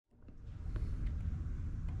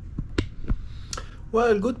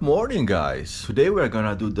Well, good morning, guys. Today we're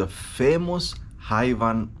gonna do the famous Hai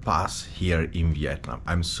Van Pass here in Vietnam.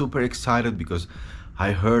 I'm super excited because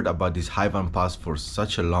I heard about this Hai Van Pass for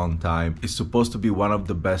such a long time. It's supposed to be one of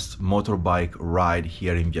the best motorbike ride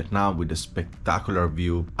here in Vietnam with a spectacular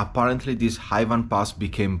view. Apparently this Hai Van Pass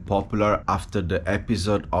became popular after the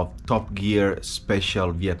episode of Top Gear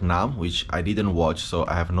Special Vietnam, which I didn't watch, so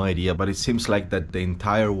I have no idea, but it seems like that the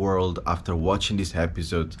entire world after watching this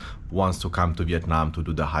episode wants to come to Vietnam to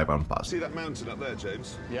do the Hai Van Pass. See that mountain up there,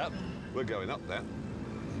 James? Yep. We're going up there.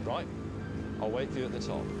 Right. I'll wait for you at the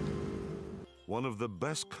top. One of the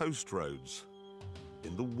best coast roads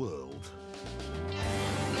in the world.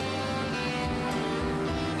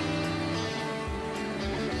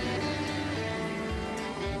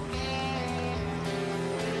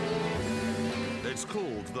 It's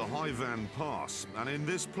called the Hai Van Pass, and in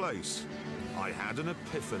this place, I had an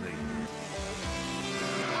epiphany.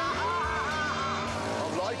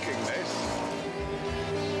 I'm liking this.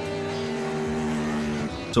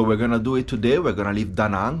 So we're gonna do it today. We're gonna leave Da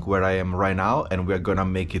Nang, where I am right now, and we're gonna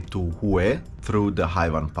make it to Hue through the Hai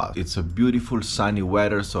Van Pass. It's a beautiful sunny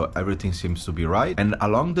weather, so everything seems to be right. And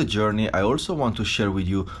along the journey, I also want to share with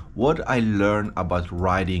you what I learned about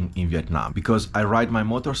riding in Vietnam. Because I ride my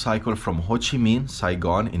motorcycle from Ho Chi Minh,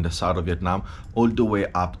 Saigon, in the south of Vietnam, all the way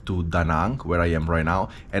up to Da Nang, where I am right now.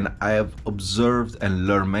 And I have observed and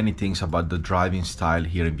learned many things about the driving style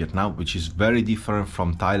here in Vietnam, which is very different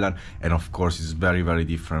from Thailand. And of course, it's very, very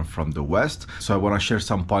different from the West. So I want to share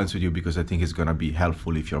some points with you because I think it's going to be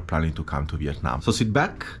helpful if you're planning to come to Vietnam. So sit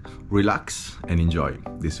back, relax, and enjoy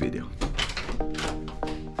this video.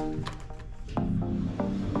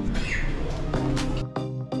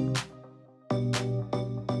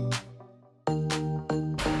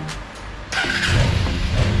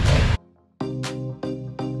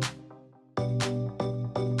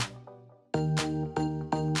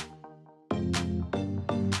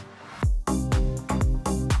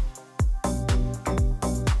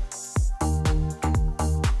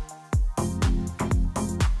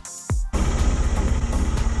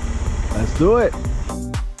 Let's do it.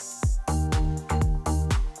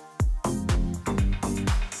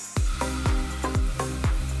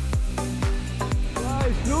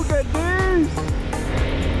 Guys, look at this.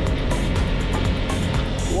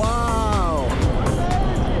 Wow.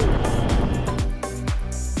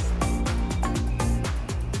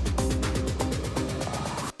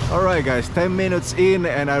 All right, guys, 10 minutes in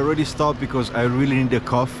and I already stopped because I really need a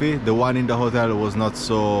coffee. The one in the hotel was not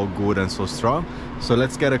so good and so strong. So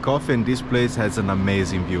let's get a coffee, and this place has an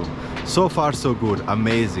amazing view. So far so good,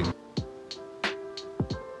 amazing.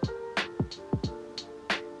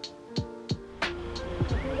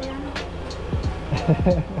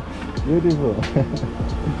 Beautiful.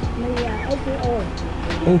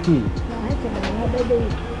 80. No baby.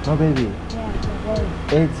 No baby.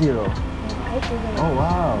 Yeah, 80. Oh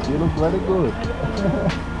wow, you look very good.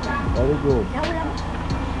 Very good.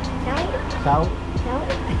 65.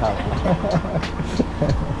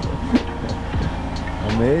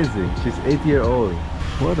 Amazing. She's 8-year-old.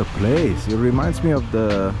 What a place. It reminds me of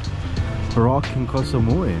the rock in Koh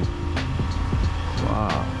Samui.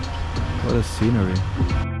 Wow. What a scenery.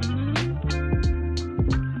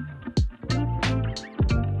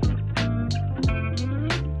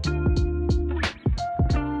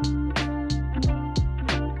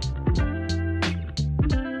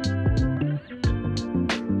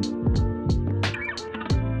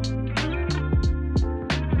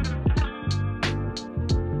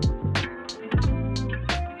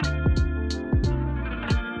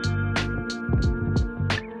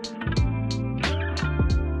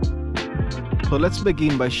 So let's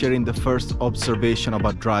begin by sharing the first observation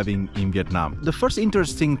about driving in Vietnam. The first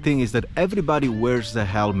interesting thing is that everybody wears a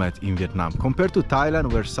helmet in Vietnam. Compared to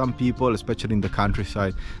Thailand, where some people, especially in the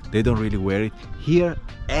countryside, they don't really wear it. Here,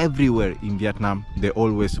 everywhere in Vietnam, they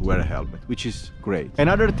always wear a helmet, which is great.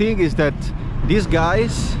 Another thing is that these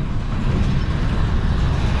guys,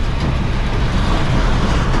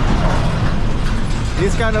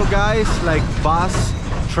 these kind of guys like bus,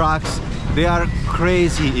 trucks, they are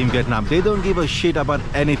crazy in Vietnam. They don't give a shit about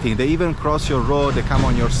anything. They even cross your road, they come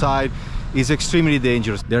on your side. It's extremely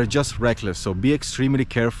dangerous. They're just reckless, so be extremely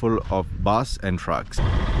careful of bus and trucks.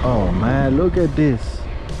 Oh man, look at this.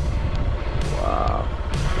 Wow,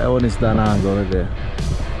 that one is Da Nang over there.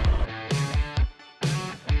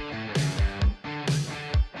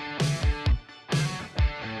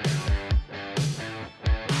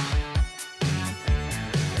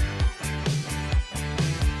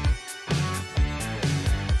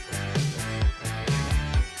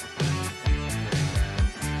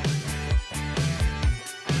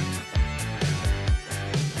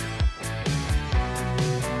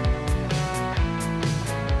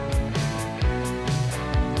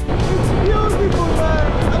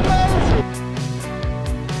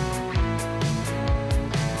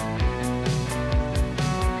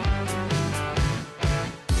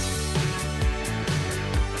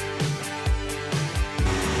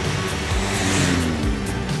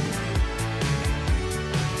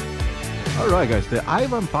 Alright guys, the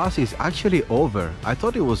Ivan Pass is actually over. I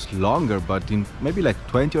thought it was longer, but in maybe like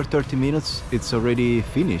 20 or 30 minutes it's already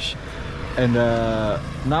finished. And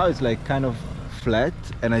now it's like kind of flat,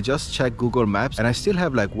 and I just checked Google Maps and I still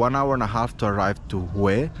have like 1 hour and a half to arrive to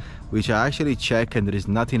Hue, which I actually check, and there is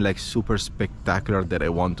nothing like super spectacular that I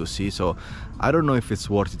want to see. So I don't know if it's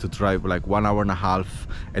worth it to drive like 1 hour and a half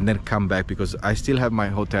and then come back, because I still have my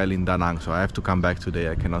hotel in Da Nang, so I have to come back today.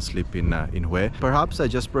 I cannot sleep in Hue. Perhaps I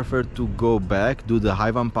just prefer to go back, do the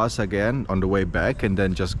Ivan Pass again on the way back, and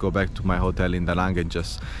then just go back to my hotel in Da Nang and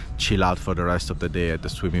just chill out for the rest of the day at the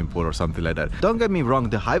swimming pool or something like that. Don't get me wrong,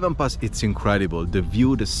 the Ivan Pass, it's incredible. The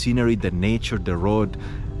view, the scenery, the nature, the road,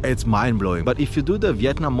 it's mind-blowing. But if you do the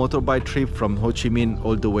Vietnam motorbike trip from Ho Chi Minh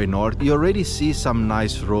all the way north, you already see some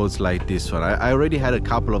nice roads like this one. I already had a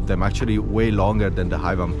couple of them, actually way longer than the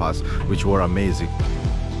Ivan Pass, which were amazing.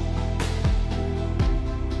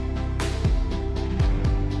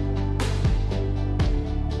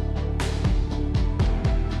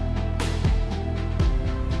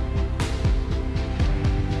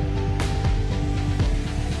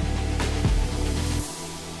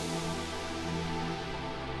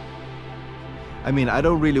 I mean, I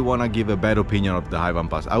don't really want to give a bad opinion of the Ivan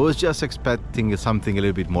Pass. I was just expecting something a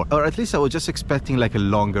little bit more, or at least I was just expecting like a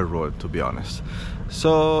longer road, to be honest.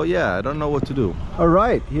 So yeah, I don't know what to do. All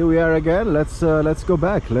right, here we are again. Let's go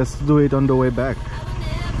back. Let's do it on the way back.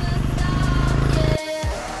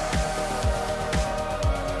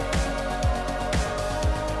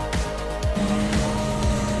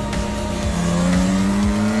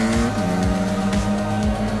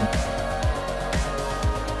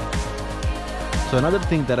 So another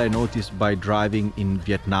thing that I noticed by driving in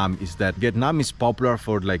Vietnam is that Vietnam is popular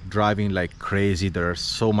for like driving like crazy. There's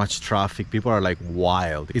so much traffic. People are like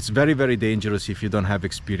wild. It's very, very dangerous if you don't have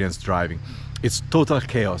experience driving. It's total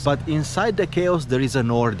chaos. But inside the chaos, there is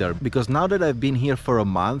an order. Because now that I've been here for a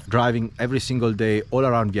month, driving every single day all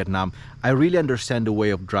around Vietnam, I really understand the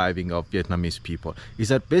way of driving of Vietnamese people. Is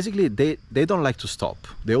that basically they don't like to stop.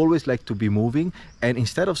 They always like to be moving. And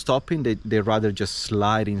instead of stopping, they rather just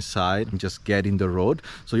slide inside and just get in the road.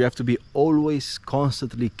 So you have to be always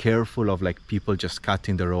constantly careful of like people just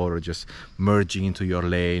cutting the road or just merging into your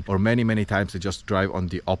lane. Or many, many times they just drive on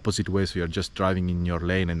the opposite way. So you're just driving in your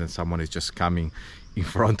lane and then someone is just coming in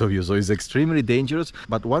front of you. So it's extremely dangerous.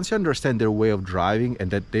 But once you understand their way of driving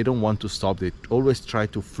and that they don't want to stop, they always try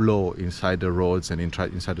to flow inside the roads and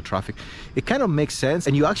inside the traffic, it kind of makes sense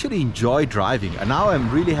and you actually enjoy driving. And now I'm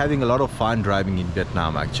really having a lot of fun driving in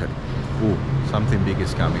Vietnam actually. Ooh, something big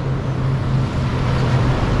is coming.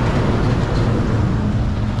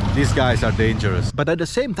 These guys are dangerous. But at the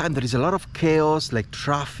same time, there is a lot of chaos, like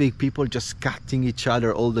traffic, people just cutting each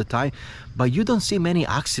other all the time. But you don't see many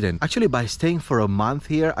accidents. Actually, by staying for a month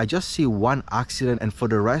here, I just see one accident, and for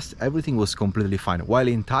the rest, everything was completely fine. While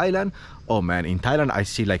in Thailand, oh man, in Thailand, I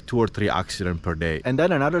see like 2 or 3 accidents per day. And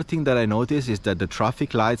then another thing that I noticed is that the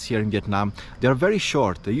traffic lights here in Vietnam, they're very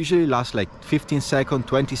short. They usually last like 15 seconds,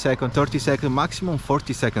 20 seconds, 30 seconds, maximum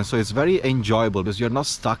 40 seconds. So it's very enjoyable because you're not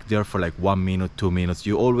stuck there for like 1 minute, 2 minutes.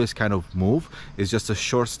 You always kind of move. It's just a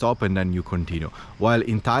short stop and then you continue. While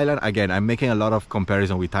in Thailand, again, I'm making a lot of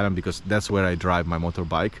comparison with Thailand because that's where I drive my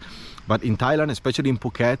motorbike. But in Thailand, especially in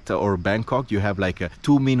Phuket or Bangkok, you have like a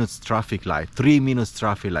 2 minutes traffic light, 3 minutes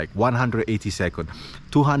traffic light, 180 seconds,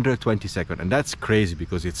 220 seconds. And that's crazy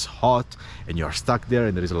because it's hot and you're stuck there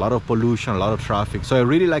and there is a lot of pollution, a lot of traffic. So I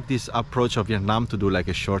really like this approach of Vietnam to do like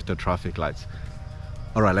a shorter traffic lights.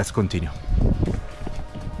 All right, let's continue.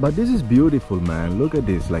 But this is beautiful, man. Look at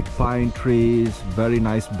this, like pine trees, very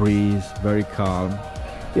nice breeze, very calm.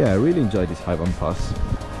 Yeah, I really enjoy this Ivan Pass.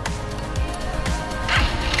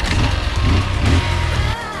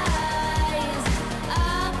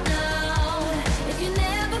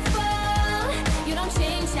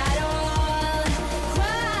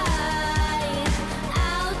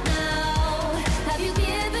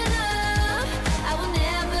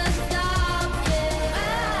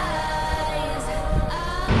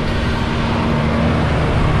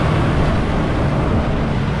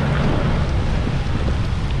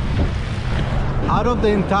 Out of the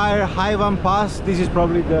entire Ivan Pass, this is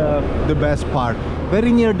probably the best part.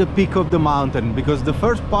 Very near the peak of the mountain, because the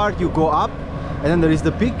first part you go up and then there is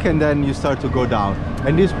the peak and then you start to go down.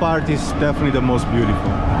 And this part is definitely the most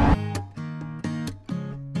beautiful.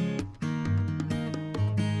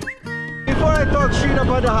 Before I talk shit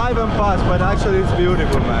about the Ivan Pass, but actually it's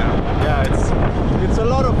beautiful, man. Yeah, it's a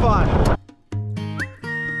lot of fun.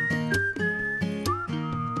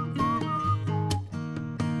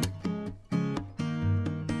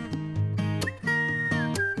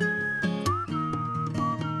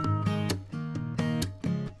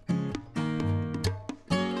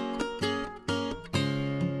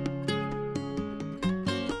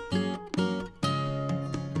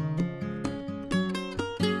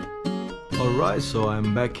 Alright, so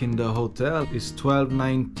I'm back in the hotel. It's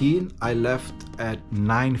 12:19. I left at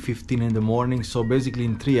 9:15 in the morning, so basically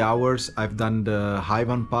in 3 hours I've done the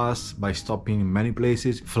Haivan Pass by stopping in many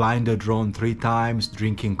places, flying the drone 3 times,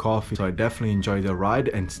 drinking coffee. So I definitely enjoyed the ride,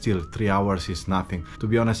 and still 3 hours is nothing. To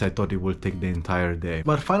be honest, I thought it would take the entire day.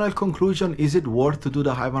 But final conclusion, is it worth to do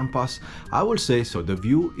the Haivan Pass? I will say so. The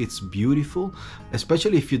view, it's beautiful,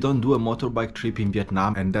 especially if you don't do a motorbike trip in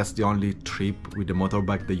Vietnam and that's the only trip with the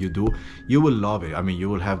motorbike that you do. You will love it. I mean, you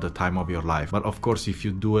will have the time of your life. But of course, if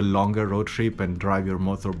you do a longer road trip and drive your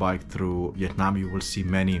motorbike through Vietnam, you will see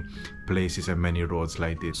many places and many roads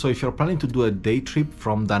like this. So if you're planning to do a day trip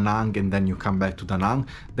from Da Nang and then you come back to Da Nang,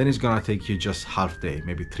 then it's gonna take you just half day,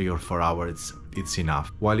 maybe 3 or 4 hours. It's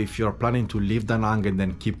enough. While if you're planning to leave Da Nang and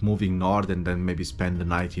then keep moving north and then maybe spend the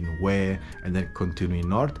night in Hue and then continue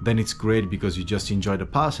north, then it's great because you just enjoy the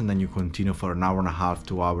pass and then you continue for an hour and a half,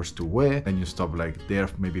 2 hours to Hue, and you stop like there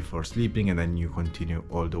maybe for sleeping and then you continue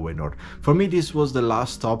all the way north. For me, this was the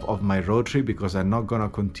last stop of my road trip because I'm not gonna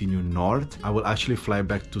continue north. I will actually fly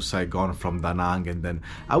back to Saigon from Da Nang and then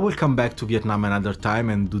I will come back to Vietnam another time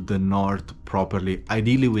and do the north properly,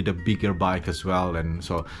 ideally with a bigger bike as well. And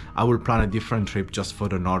so I will plan a different trip just for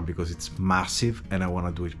the north because it's massive and I want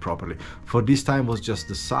to do it properly. For this time was just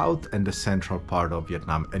the south and the central part of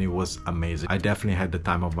Vietnam, and it was amazing. I definitely had the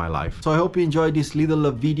time of my life. So I hope you enjoyed this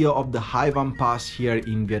little video of the Haivan Pass here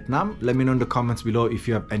in Vietnam. Let me know in the comments below if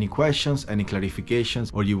you have any questions, any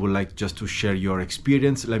clarifications, or you would like just to share your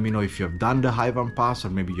experience. Let me know if you have done the Haivan Pass, or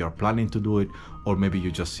maybe you're planning to do it, or maybe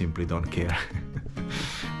you just simply don't care.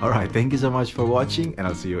 Alright, thank you so much for watching and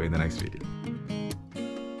I'll see you in the next video.